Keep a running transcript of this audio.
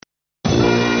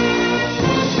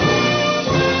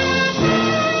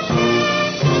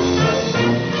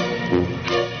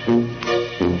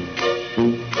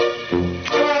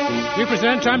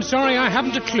present I'm Sorry I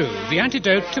Haven't a Clue, the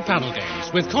antidote to paddle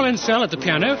games. With Colin Sell at the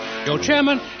piano, your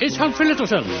chairman is Humphrey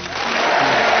Littleton.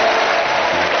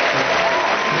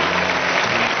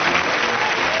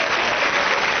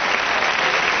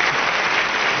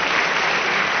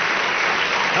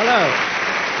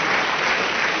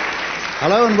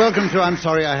 Hello and welcome to I'm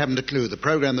Sorry I Haven't a Clue, the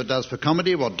programme that does for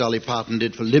comedy what Dolly Parton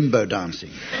did for limbo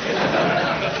dancing.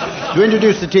 To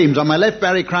introduce the teams, on my left,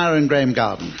 Barry Cryer and Graham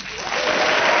Garden.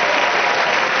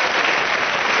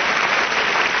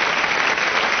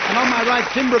 And on my right,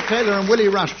 Tim Brooke Taylor and Willie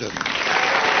Rushton.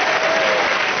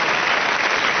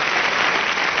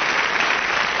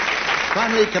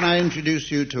 Finally, can I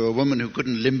introduce you to a woman who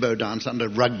couldn't limbo dance under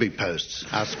rugby posts,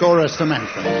 our scorer,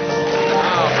 Samantha.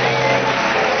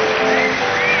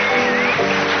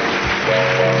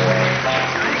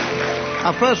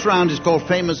 Our first round is called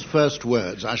Famous First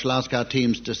Words. I shall ask our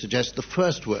teams to suggest the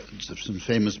first words of some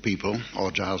famous people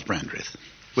or Giles Brandreth.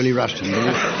 Willie Rushton,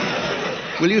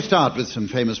 will you start with some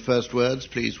famous first words,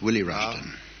 please? Willie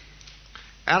Rushton.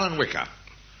 Alan Wicker.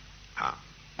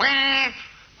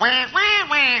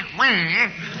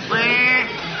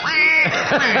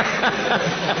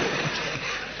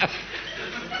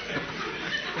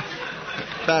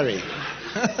 Barry.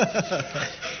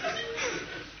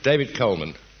 David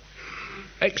Coleman.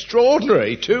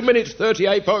 Extraordinary. 2 minutes,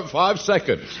 38.5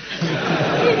 seconds.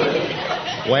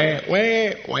 Where?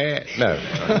 No.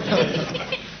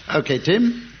 Okay,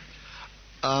 Tim.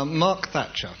 Mark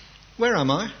Thatcher. Where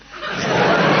am I?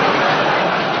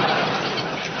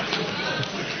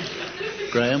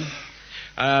 Graham.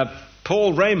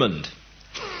 Paul Raymond.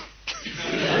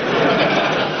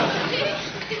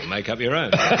 Make up your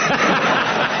own.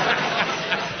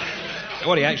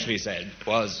 What he actually said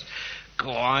was,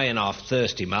 "Crying off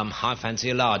thirsty, Mum. I fancy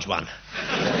a large one."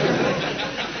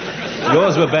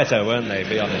 Yours were better, weren't they,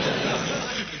 be honest?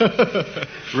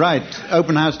 Right.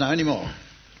 Open house now. Any more?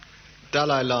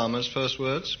 Dalai Lama's first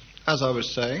words, as I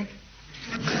was saying.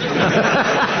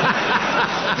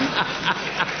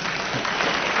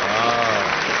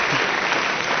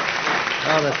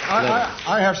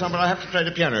 I have some, but I have to play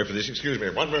the piano for this. Excuse me.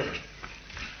 1 moment.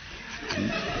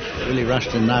 Willie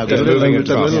Rushton now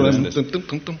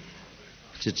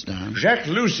sits down. Jacques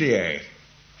Lussier.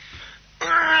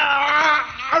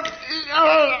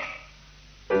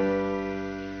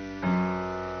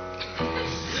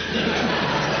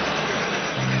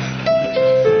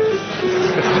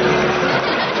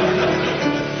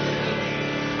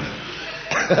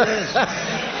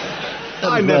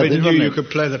 I never knew you could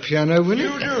play the piano, Willie.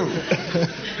 You do.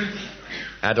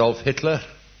 Adolf Hitler.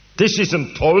 This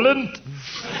isn't Poland.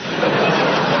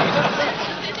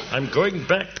 I'm going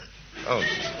back. Oh,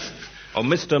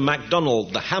 Mr.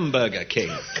 MacDonald, the Hamburger King.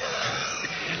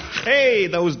 Hey,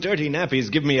 those dirty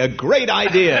nappies give me a great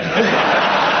idea.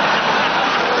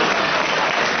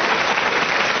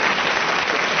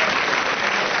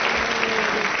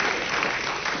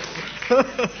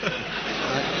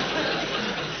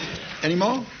 Any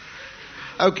more?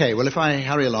 Okay, well, if I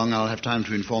hurry along, I'll have time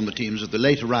to inform the teams of the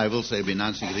late arrivals they'll be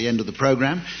announcing at the end of the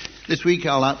programme. This week,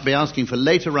 I'll be asking for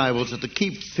late arrivals at the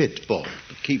Keep Fit Ball.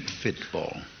 The Keep Fit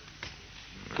Ball.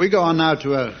 We go on now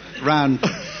to a round.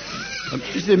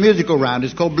 This is a musical round.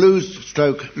 It's called Blues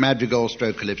Stroke Madrigal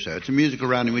Stroke Calypso. It's a musical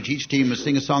round in which each team must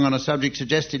sing a song on a subject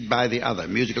suggested by the other.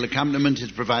 Musical accompaniment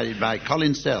is provided by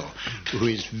Colin Sell, who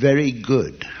is very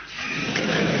good.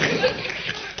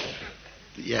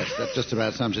 Yes, that just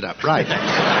about sums it up. Right.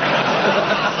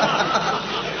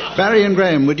 Barry and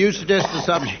Graham, would you suggest the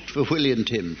subject for Willie and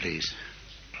Tim, please?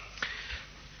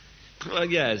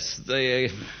 Yes, the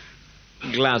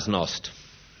Glasnost.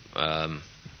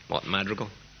 What, Madrigal?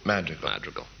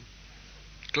 Madrigal.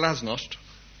 Glasnost.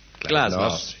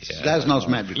 Glasnost. Yeah. Glasnost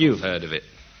Madrigal. You've heard of it.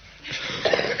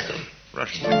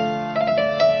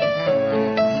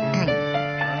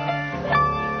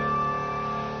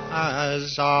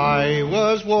 As I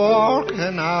was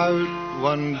walking out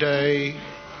one day,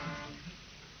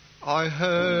 I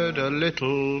heard a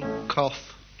little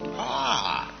cough.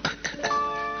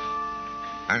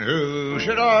 And who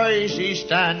should I see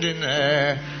standing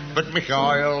there but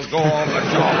Mikhail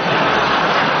Gorbachev?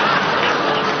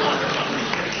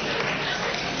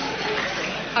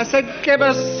 I said, give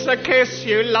us a kiss,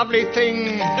 you lovely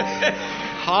thing.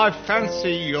 I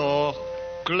fancy your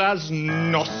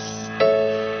Glasnost.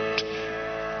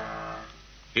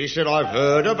 He said, I've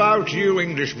heard about you,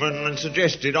 Englishman, and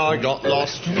suggested I got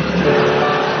lost.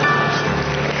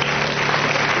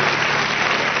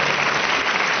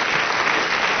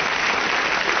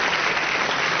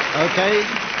 Okay.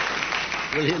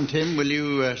 Willie and Tim, will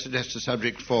you suggest a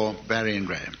subject for Barry and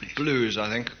Graham? Blues, I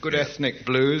think. Good ethnic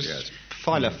blues. Yes.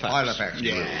 Filofax. Filofax.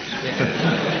 Yeah.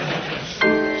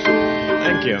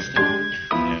 Thank you.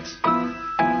 Yes.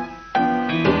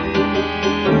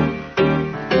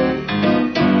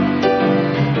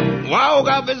 Woke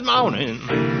up this morning,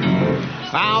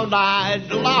 found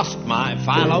I'd lost my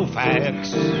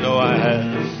Filofax. So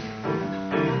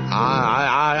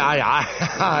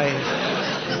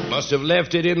I must have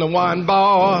left it in the wine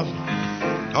bar.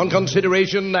 On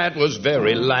consideration, that was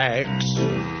very lax.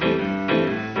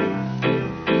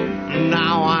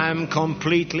 now I'm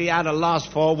completely at a loss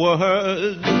for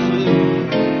words.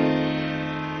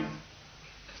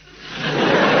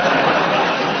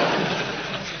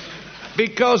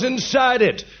 Because inside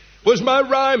it was my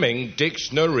rhyming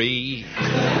dictionary.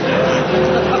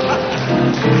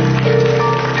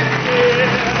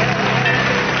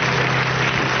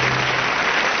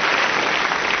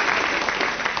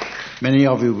 Many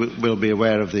of you will be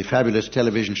aware of the fabulous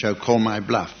television show Call My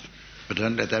Bluff, but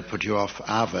don't let that put you off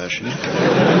our version.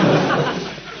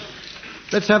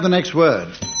 Let's have the next word.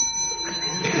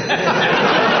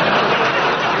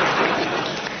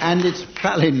 And it's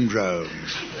palindrome.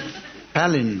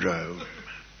 Palindrome.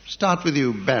 Start with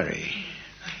you, Barry.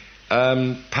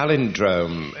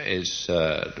 Palindrome is,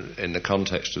 in the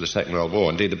context of the Second World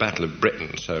War, indeed the Battle of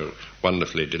Britain, so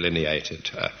wonderfully delineated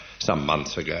some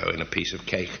months ago in a piece of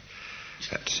cake.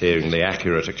 That's hearing the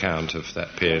accurate account of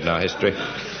that period in our history.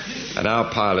 And our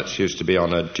pilots used to be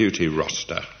on a duty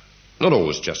roster. Not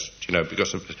always just,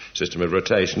 because of the system of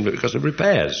rotation, but because of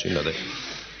repairs.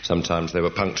 Sometimes they were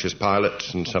punctious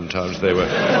pilots, and sometimes they were...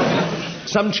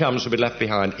 Some chums would be left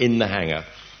behind in the hangar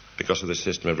because of the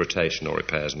system of rotation or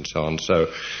repairs and so on. So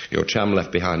your chum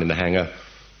left behind in the hangar,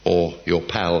 or your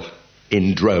pal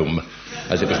in drome,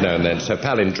 as it was known then. So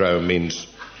palindrome means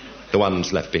the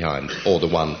one's left behind, or the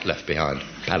one left behind.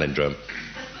 Palindrome.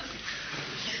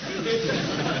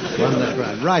 One left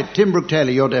behind. Right, Tim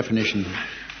Brooke-Taylor, your definition.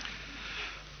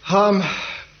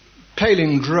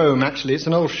 Palindrome, actually, it's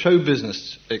an old show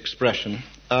business expression,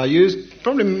 used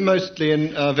probably mostly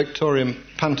in Victorian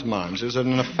pantomimes. It was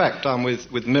an effect done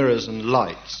with mirrors and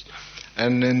lights.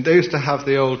 And then they used to have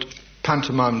the old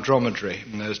pantomime dromedary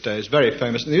in those days, very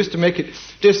famous. And they used to make it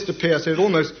disappear, so it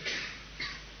almost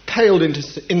paled into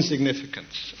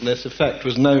insignificance. And this effect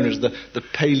was known as the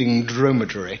paling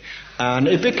dromedary. And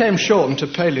it became shortened to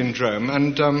palindrome,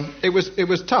 and it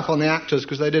was tough on the actors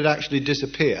because they did actually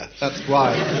disappear. That's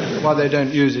why they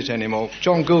don't use it anymore.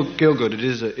 John Gielgud,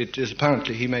 it is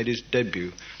apparently he made his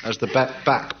debut as the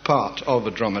back part of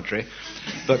a dromedary,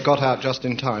 but got out just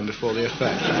in time before the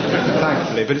effect,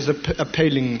 thankfully. But it's a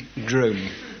palindrome,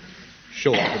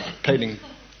 short, a paling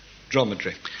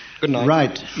dromedary. Good night.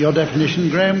 Right, your definition,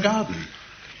 Graham Garden.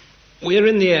 We're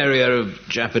in the area of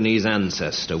Japanese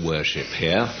ancestor worship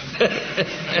here.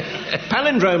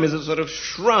 Palindrome is a sort of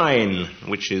shrine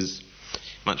which is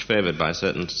much favoured by a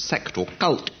certain sect or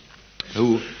cult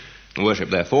who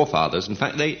worship their forefathers. In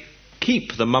fact, they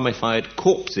keep the mummified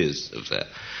corpses of their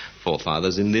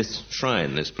forefathers in this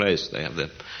shrine, this place. They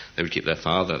would keep their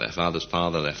father, their father's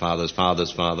father, their father's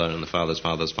father's father, and the father's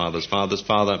father's father's father's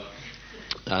father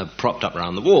propped up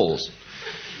around the walls.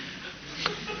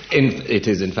 It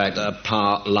is, in fact, a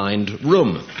par-lined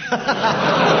room.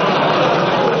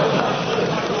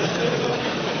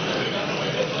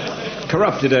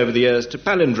 Corrupted over the years to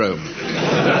palindrome.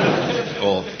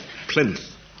 Or plinth.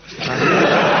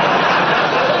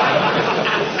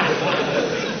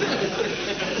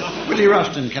 Willie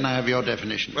Ruston, can I have your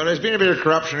definition? Well, there's been a bit of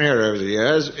corruption here over the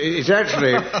years. It's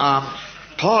actually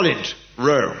Parliament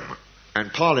Rome.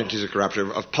 And Parliament is a corruption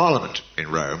of Parliament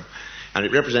in Rome. And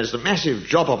it represents the massive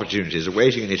job opportunities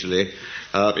awaiting in Italy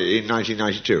in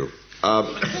 1992.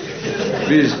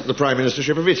 Is the Prime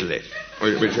Ministership of Italy,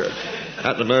 which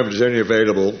at the moment is only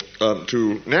available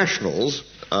to nationals,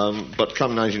 but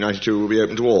come 1992 will be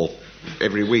open to all,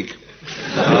 every week.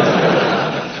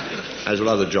 As will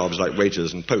other jobs like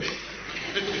waiters and Pope.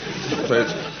 So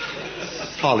it's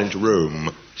Parliament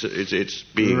Rome. It's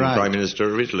being right. Prime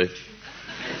Minister of Italy.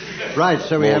 Right,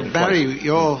 so we More have than Barry, twice.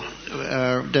 your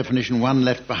definition, one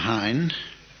left behind.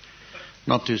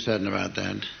 Not too certain about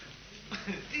that.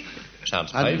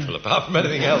 Sounds painful, apart from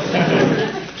anything else.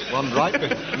 One right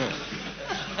behind.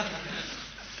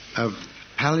 No.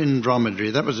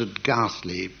 Palindromedary, that was a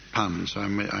ghastly pun, so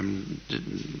I'm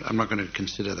not going to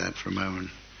consider that for a moment.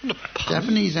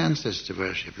 Japanese ancestor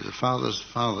worship, the father's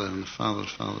father and the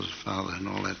father's father's father and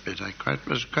all that bit. I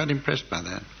was quite impressed by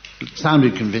that. It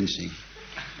sounded convincing.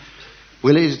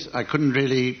 Willie's, I couldn't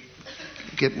really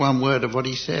get one word of what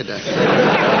he said. The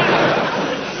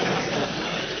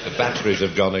batteries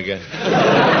have gone again.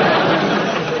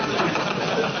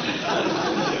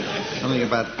 Well, Something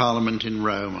about Parliament in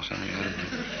Rome or something. I don't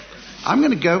know. I'm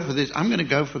going to go for this. I'm going to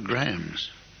go for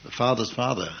Graham's. The father's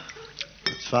father.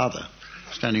 It's father.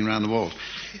 Standing round the walls.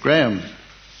 Graham.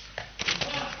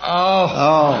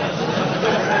 Oh.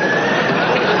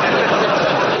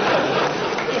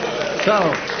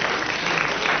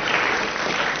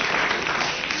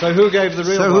 So who gave the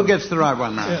real one? So who gets the right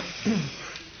one now? Yeah.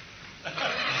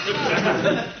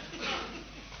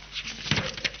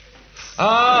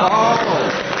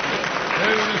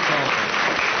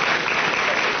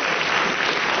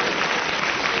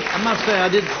 I must say, I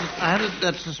had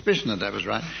that suspicion that was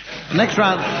right. Next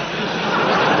round.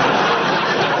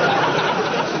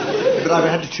 But I've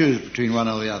had to choose between one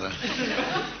or the other.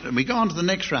 And we go on to the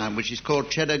next round, which is called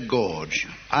Cheddar Gorge.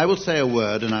 I will say a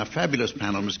word, and our fabulous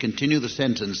panel must continue the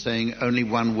sentence saying only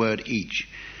one word each.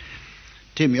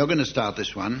 Tim, you're going to start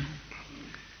this one.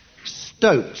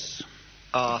 Stoats.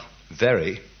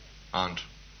 Very. Aren't.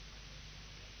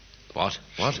 What?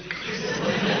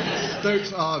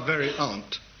 Stoats are very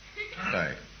aren't.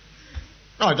 No.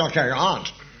 No, Dr. Aren't.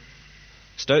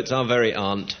 Stoats are very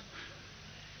aren't.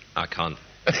 I can't.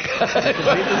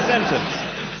 Complete the sentence.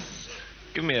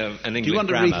 Give me an English Do you want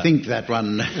grammar. to rethink that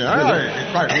one? No,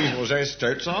 it's quite reasonable to say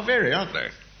Stoats are very, aren't they?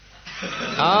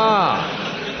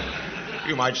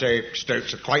 You might say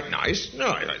Stoats are quite nice. No,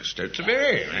 I think Stoats are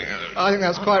very. I think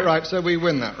that's quite right, so we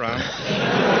win that round.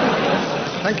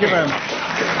 Thank you very much.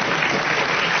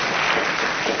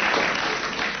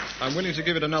 I'm willing to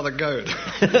give it another go.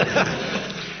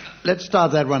 Let's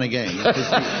start that one again, because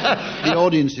the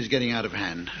audience is getting out of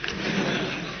hand.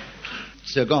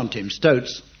 So go on, Tim.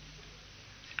 Stoats.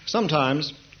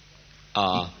 Sometimes.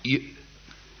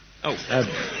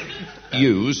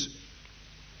 Use.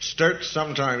 Stoats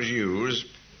sometimes use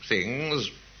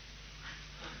things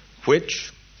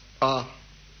Which Are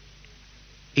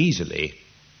Easily.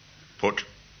 put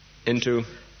into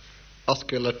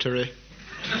osculatory.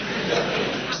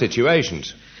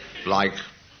 Situations. like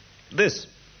this.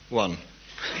 One.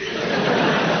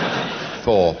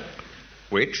 For.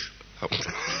 which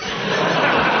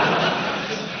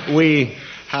We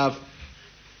Have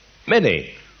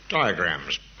Many.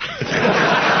 diagrams.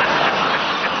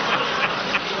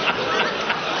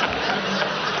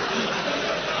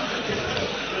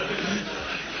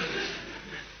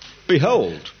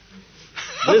 behold.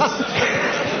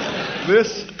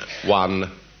 this.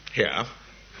 One. Here,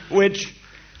 Which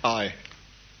I.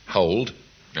 Hold.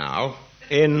 now,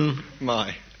 in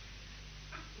My.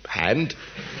 Hand.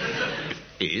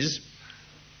 is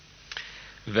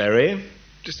very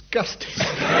Disgusting.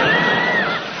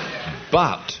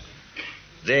 But.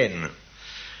 then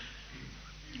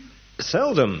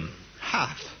seldom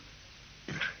Have.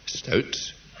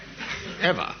 Stoats.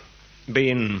 ever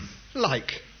been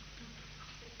Like.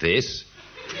 This.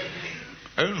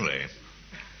 only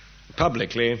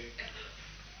publicly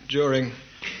During.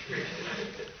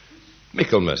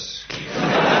 Michaelmas.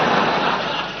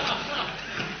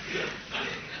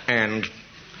 and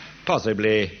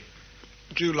possibly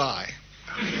July.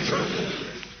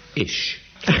 Ish.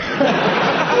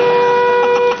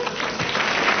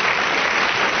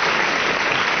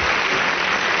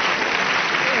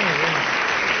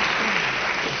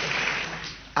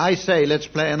 I say, let's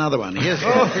play another one. Here's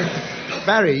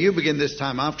Barry, you begin this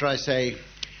time after I say,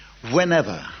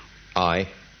 whenever. I.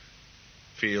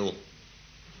 feel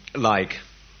like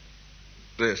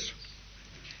this.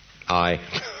 I.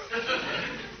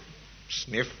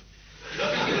 Sniff.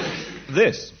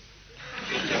 this.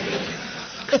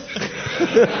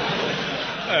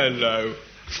 Hello.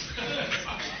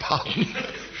 Pardon.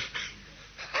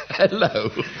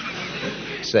 Hello.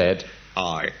 Said.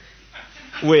 I.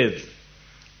 With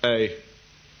A.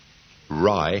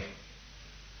 Rye.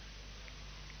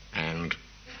 And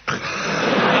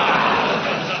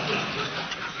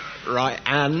rye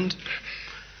and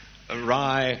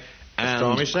rye and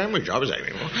Stormy sandwich. I was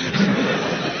aiming for.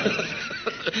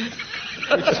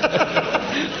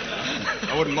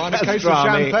 I wouldn't mind a case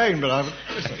Pastrami. of champagne, but I'm...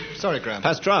 Sorry, Graham.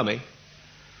 pastrami.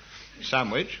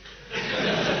 Sandwich.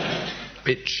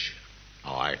 Bitch.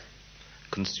 I.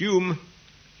 Consume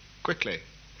Quickly.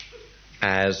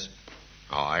 As.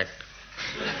 I.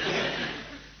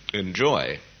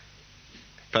 enjoy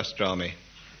Pastrami.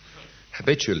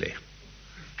 Habitually.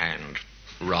 And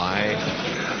Rye.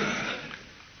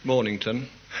 Mornington.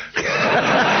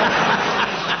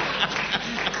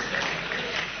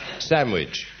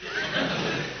 Sandwich.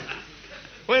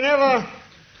 whenever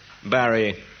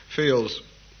Barry Feels.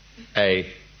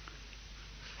 A.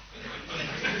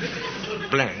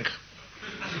 blank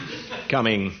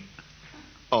coming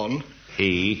On.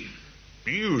 He.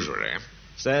 usually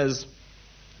says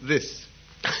This.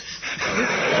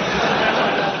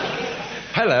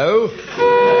 Hello.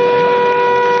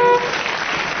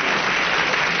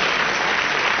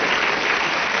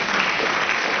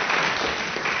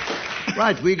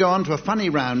 Right, we go on to a funny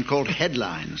round called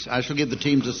Headlines. I shall give the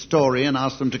teams a story and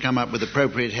ask them to come up with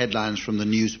appropriate headlines from the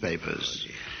newspapers.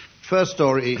 First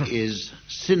story is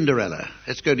Cinderella.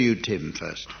 Let's go to you, Tim,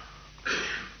 first.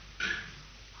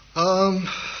 I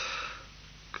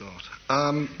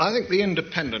think the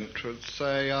Independent would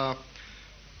say,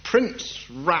 Prince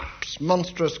raps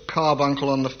monstrous carbuncle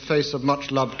on the face of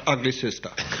much-loved ugly sister.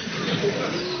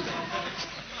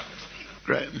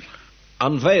 Graham.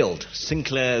 Unveiled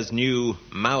Sinclair's new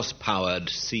mouse-powered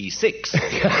C6.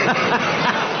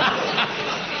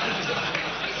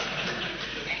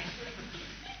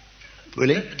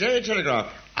 Willie? Daily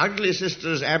Telegraph. Ugly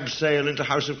sisters abseil into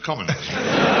House of Commons.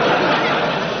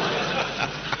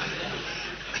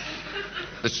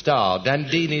 The Star,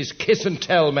 Dandini's Kiss and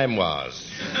Tell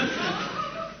memoirs.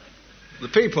 The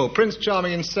People, Prince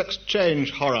Charming in sex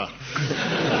change horror.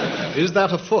 Is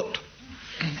that a foot?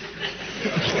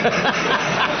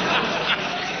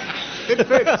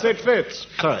 It fits.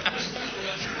 Sorry.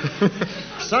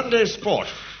 Sunday Sport.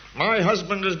 My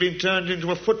husband has been turned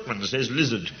into a footman, says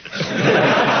Lizard.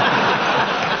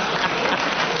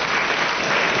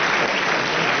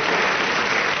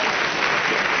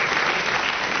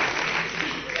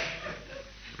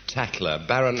 Tackler,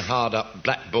 Baron Hardup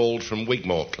blackballed from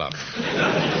Wigmore Club.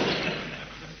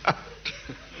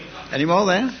 Any more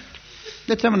there?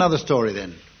 Let's have another story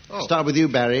then. Oh. Start with you,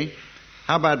 Barry.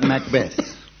 How about Macbeth?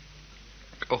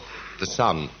 Oh, The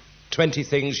Sun, 20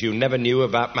 things you never knew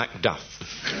about Macduff.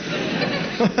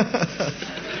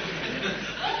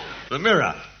 The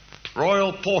Mirror.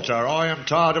 Royal Porter, I am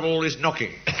tired of all this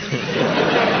knocking.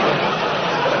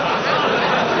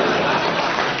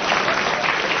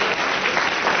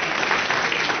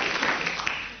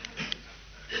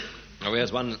 Oh,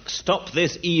 here's one. Stop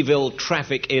this evil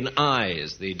traffic in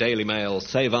eyes. The Daily Mail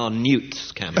Save Our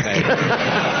Newts campaign.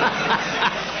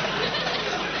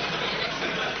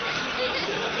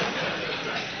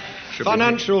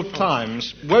 Financial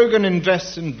Times. Wogan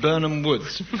invests in Burnham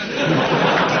Woods.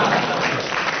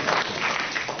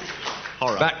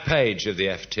 Horror. Back page of the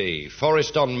FT.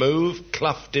 Forest on move,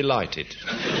 Clough delighted.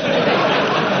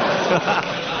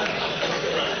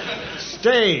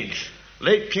 Stage.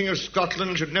 Late King of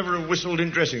Scotland should never have whistled in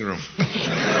dressing room.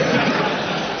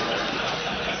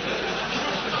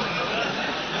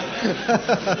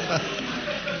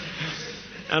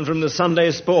 And from the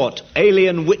Sunday Sport,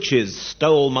 alien witches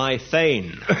stole my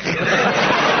Thane.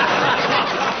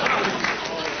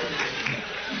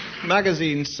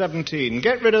 Magazine 17.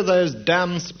 Get rid of those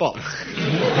damn spots.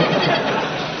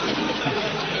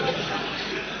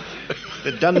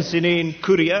 The Dunsinane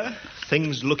Courier,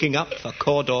 things looking up for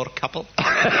Cawdor couple.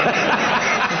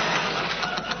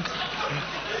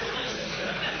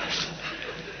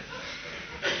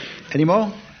 Any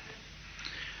more?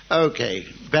 Okay,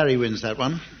 Barry wins that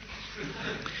one.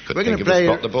 We're going to play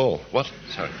spot the ball. What?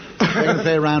 Sorry. We're going to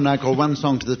play a round I call one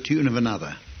song to the tune of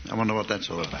another. I wonder what that's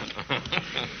all about.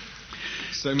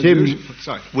 Tim,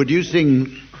 would you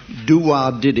sing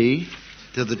Doo-Wah Diddy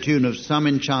to the tune of Some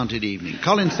Enchanted Evening?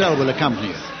 Colin Sell will accompany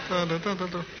you.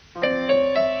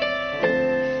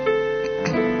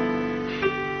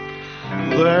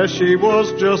 There she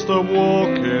was just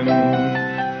a-walking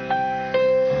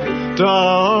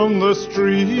down the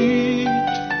street,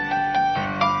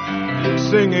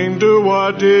 singing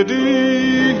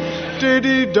do-wah-diddy,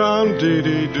 diddy-down,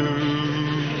 diddy-doo,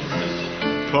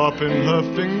 popping her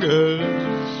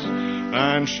fingers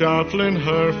and shuffling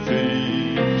her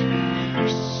feet,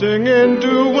 singing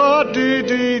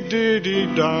do-wah-diddy,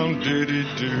 diddy-down,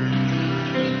 diddy-doo.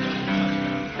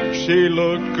 She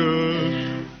looked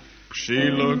good, she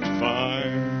looked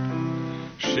fine,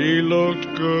 she looked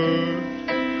good,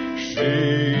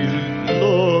 she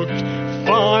looked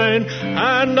fine,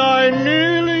 and I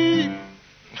nearly...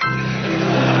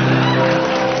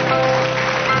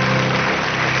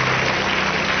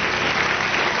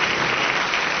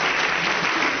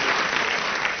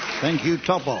 Thank you,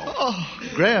 Topol.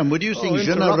 Graham, would you sing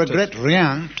Je ne regrette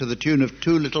rien to the tune of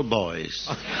Two Little Boys?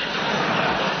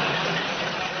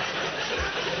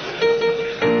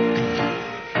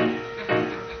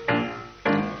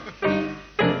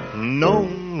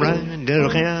 Non, rien de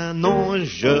rien, non,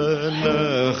 je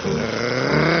ne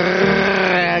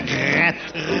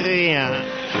regrette rien.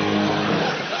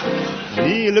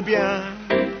 Ni le bien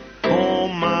qu'on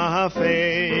m'a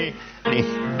fait, ni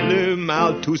le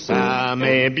mal, tout ça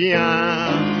m'est bien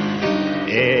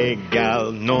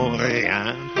égal, non,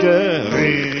 rien de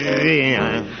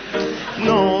rien.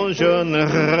 Non, je ne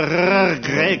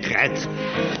regrette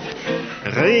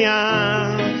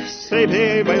rien.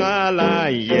 C'est voilà,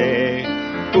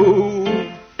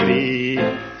 oublié.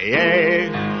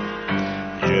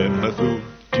 Je me fous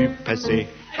du passé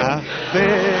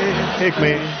avec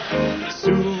mes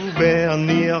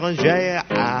souvenirs. J'ai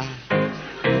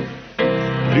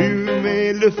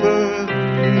allumé le feu,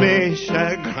 mes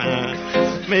chagrins,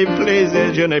 mes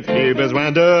plaisirs. Je n'ai plus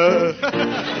besoin de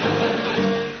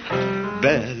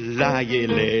balayer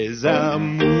les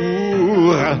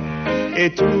amours et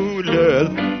tout le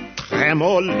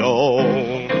trémolo.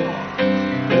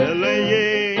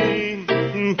 Balayer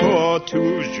pour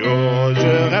toujours,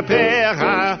 je repère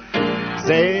à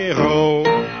zéro.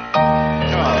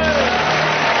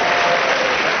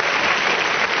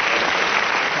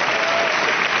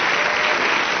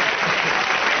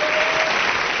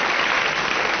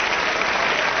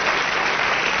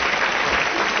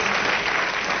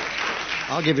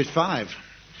 I'll give it 5.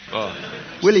 Oh.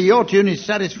 Willie, your tune is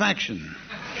Satisfaction.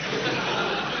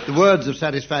 The words of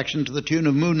Satisfaction to the tune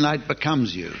of Moonlight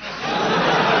Becomes You.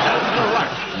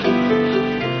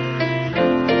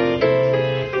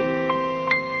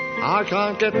 I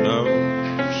can't get no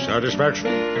satisfaction.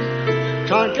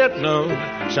 Can't get no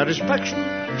satisfaction.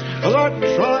 'Cause I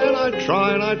try and I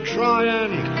try and I try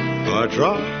and I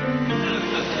try.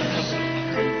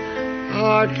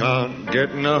 I can't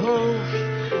get no.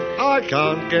 I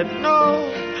can't get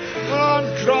no. When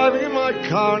I'm driving in my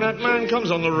car and that man comes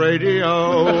on the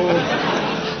radio.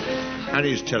 And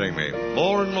he's telling me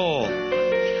more and more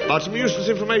about some useless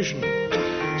information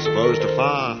supposed to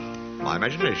fire my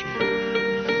imagination.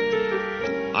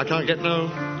 I can't get no.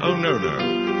 Oh, no, no.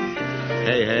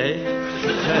 Hey, hey.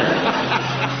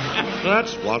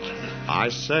 That's what I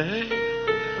say.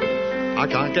 I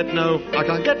can't get no. I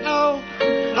can't get no.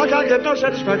 I can't get no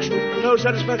satisfaction. No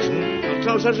satisfaction.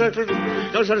 No satisfaction.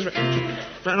 No satisfaction.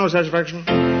 No satisfaction.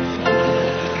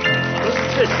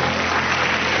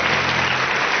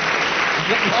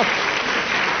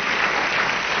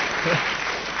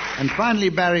 And finally,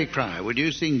 Barry Cry, would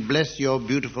you sing Bless Your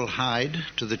Beautiful Hide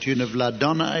to the tune of La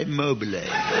Donna e Mobile?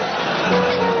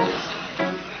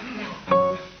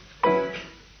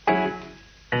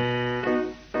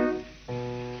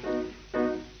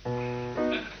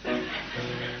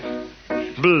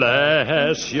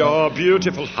 Bless your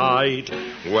beautiful hide,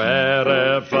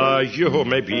 wherever you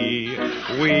may be.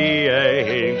 We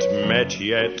ain't met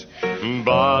yet,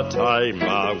 but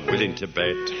I'm willing to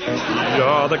bet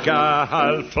you're the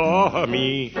gal for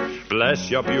me. Bless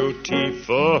your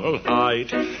beautiful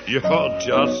hide, you're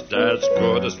just as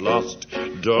good as lost.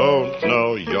 Don't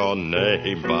know your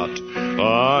name, but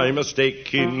I'm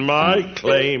mistaken my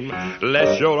claim.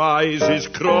 Lest your eyes is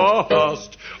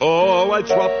crossed. Oh, I'd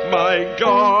swap my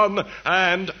gun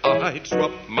and I'd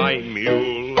swap my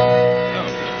mule.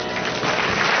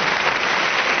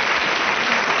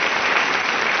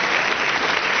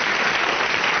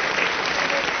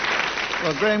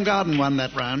 Well, Graham Garden won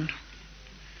that round.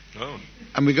 Oh.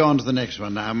 And we go on to the next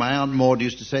one now. My Aunt Maud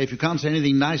used to say, if you can't say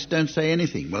anything nice, don't say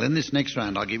anything. Well, in this next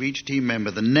round, I'll give each team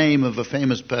member the name of a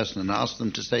famous person and ask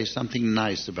them to say something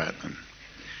nice about them.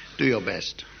 Do your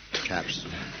best, chaps.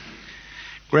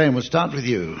 Graham, we'll start with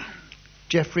you.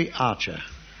 Jeffrey Archer.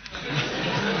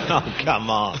 Oh, come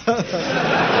on.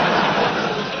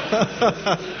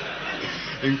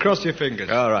 You can cross your fingers.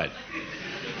 All right.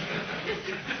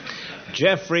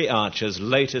 Jeffrey Archer's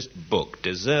latest book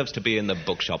deserves to be in the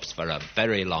bookshops for a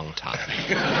very long time.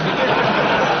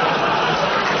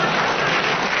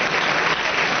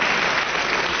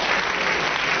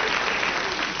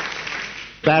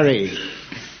 Barry.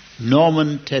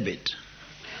 Norman Tebbit.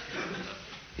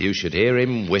 You should hear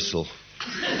him whistle.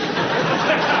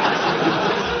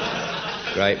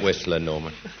 Great whistler,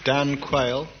 Norman. Dan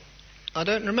Quayle. I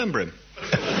don't remember him.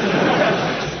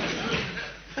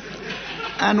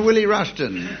 And Willie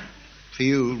Rushton. For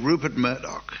you, Rupert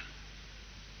Murdoch.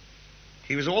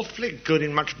 He was awfully good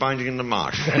in Much Binding in the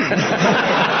Marsh.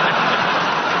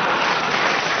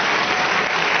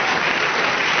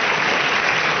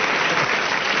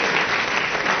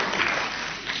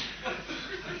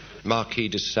 Marquis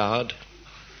de Sade.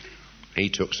 He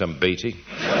took some beating.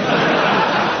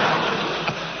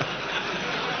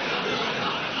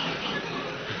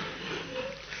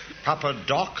 Papa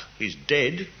Doc, he's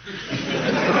dead.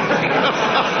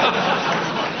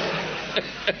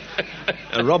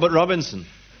 Robert Robinson.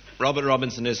 Robert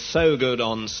Robinson is so good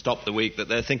on Stop the Week that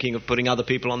they're thinking of putting other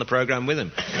people on the programme with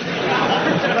him.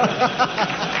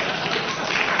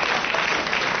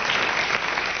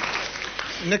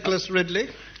 Nicholas Ridley.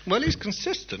 Well, he's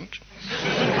consistent.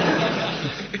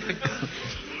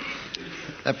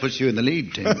 That puts you in the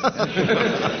lead, Tim.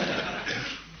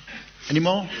 Any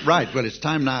more? Right, well, it's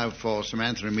time now for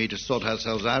Samantha and me to sort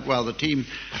ourselves out while the teams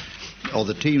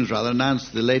announce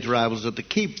the late arrivals at the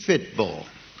Keep Fit Ball.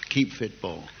 Keep Fit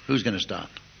Ball. Who's going to start?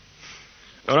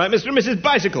 All right, Mr. and Mrs.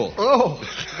 Bicycle. Oh,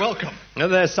 welcome.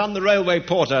 And their son, the railway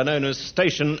porter, known as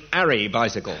Station Arry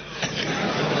Bicycle.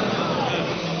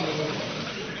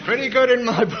 Pretty good in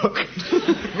my book.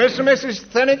 Mr. and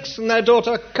Mrs. Thenix and their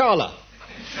daughter Carla.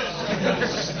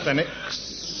 Thenix.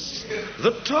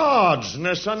 The Tards and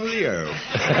their son Leo.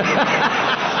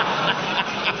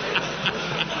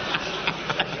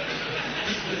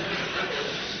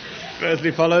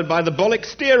 Closely followed by the Bollock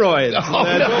Steroids and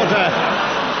their daughter.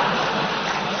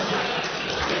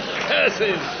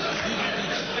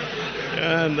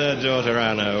 And their daughter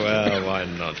Anna. Well, why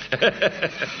not?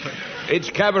 It's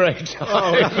cabaret time.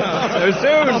 Oh, so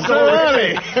soon, so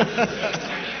early.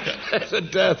 There's a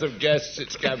dearth of guests.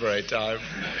 It's cabaret time.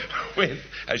 With,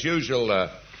 as usual,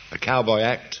 a cowboy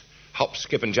act, Hop,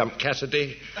 Skip and Jump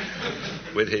Cassidy,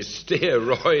 with his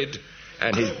steroid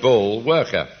and his bull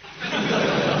worker.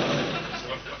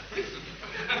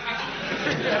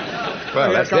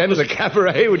 Well, that's the end of the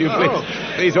cabaret. Would you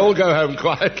please all go home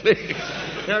quietly?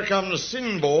 Here come the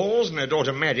Sin Balls and their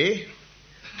daughter Maddie.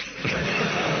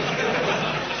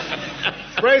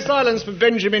 Pray silence for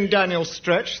Benjamin Daniel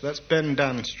Stretch. That's Ben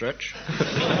Dan Stretch.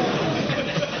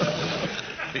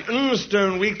 The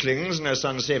Unstone Weaklings and their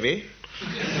son Sevi.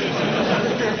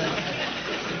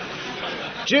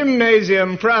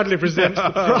 Gymnasium proudly presents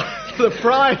the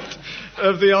pride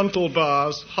of the Ontel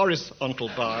Bars, Horace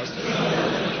Ontel Bars.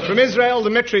 From Israel,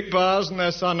 the Metric Bars and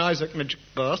their son Isaac Magic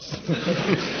Bars.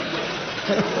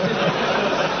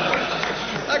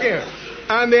 Thank you.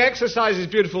 And the Exercises'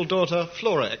 beautiful daughter,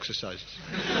 Flora Exercises.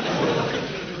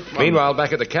 Meanwhile,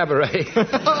 back at the cabaret,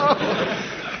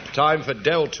 time for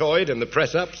deltoid and the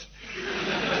press-ups.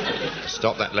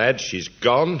 Stop that, lad. She's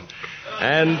gone.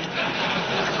 And...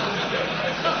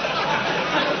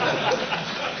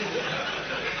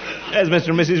 There's Mr.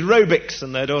 and Mrs. Robics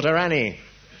and their daughter Annie.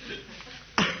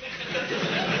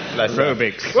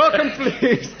 Robics. Welcome,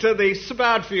 please, to the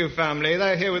Bad For You family.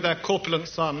 They're here with their corpulent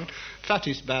son,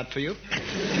 Fatty's bad for you.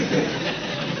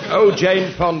 Oh,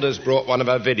 Jane Ponder's brought one of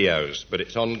her videos, but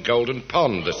it's on Golden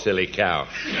Pond, the silly cow.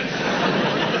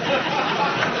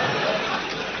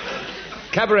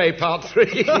 Cabaret Part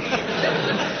 3.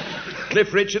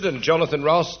 Cliff Richard and Jonathan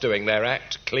Ross doing their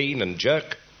act, Clean and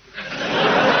Jerk.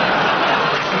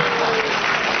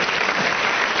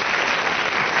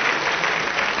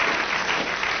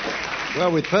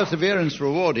 Well, with perseverance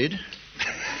rewarded.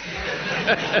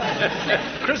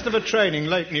 Christopher Training,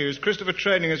 late news. Christopher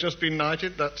Training has just been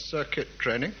knighted. That's circuit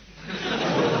training.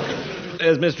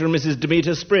 There's Mr. and Mrs.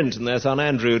 Demeter Sprint and their son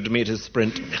Andrew Demeter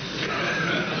Sprint.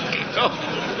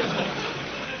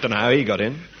 Don't know how he got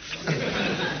in.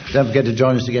 Don't forget to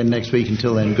join us again next week.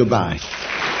 Until then, goodbye.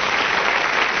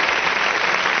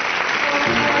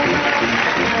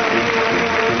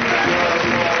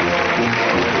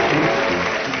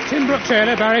 Tim Brooke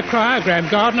Taylor, Barry Cryer, Graham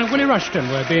Gardner and Willie Rushton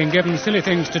were being given silly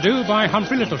things to do by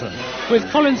Humphrey Littleton,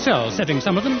 with Colin Sells setting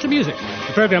some of them to music.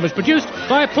 The programme was produced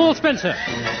by Paul Spencer.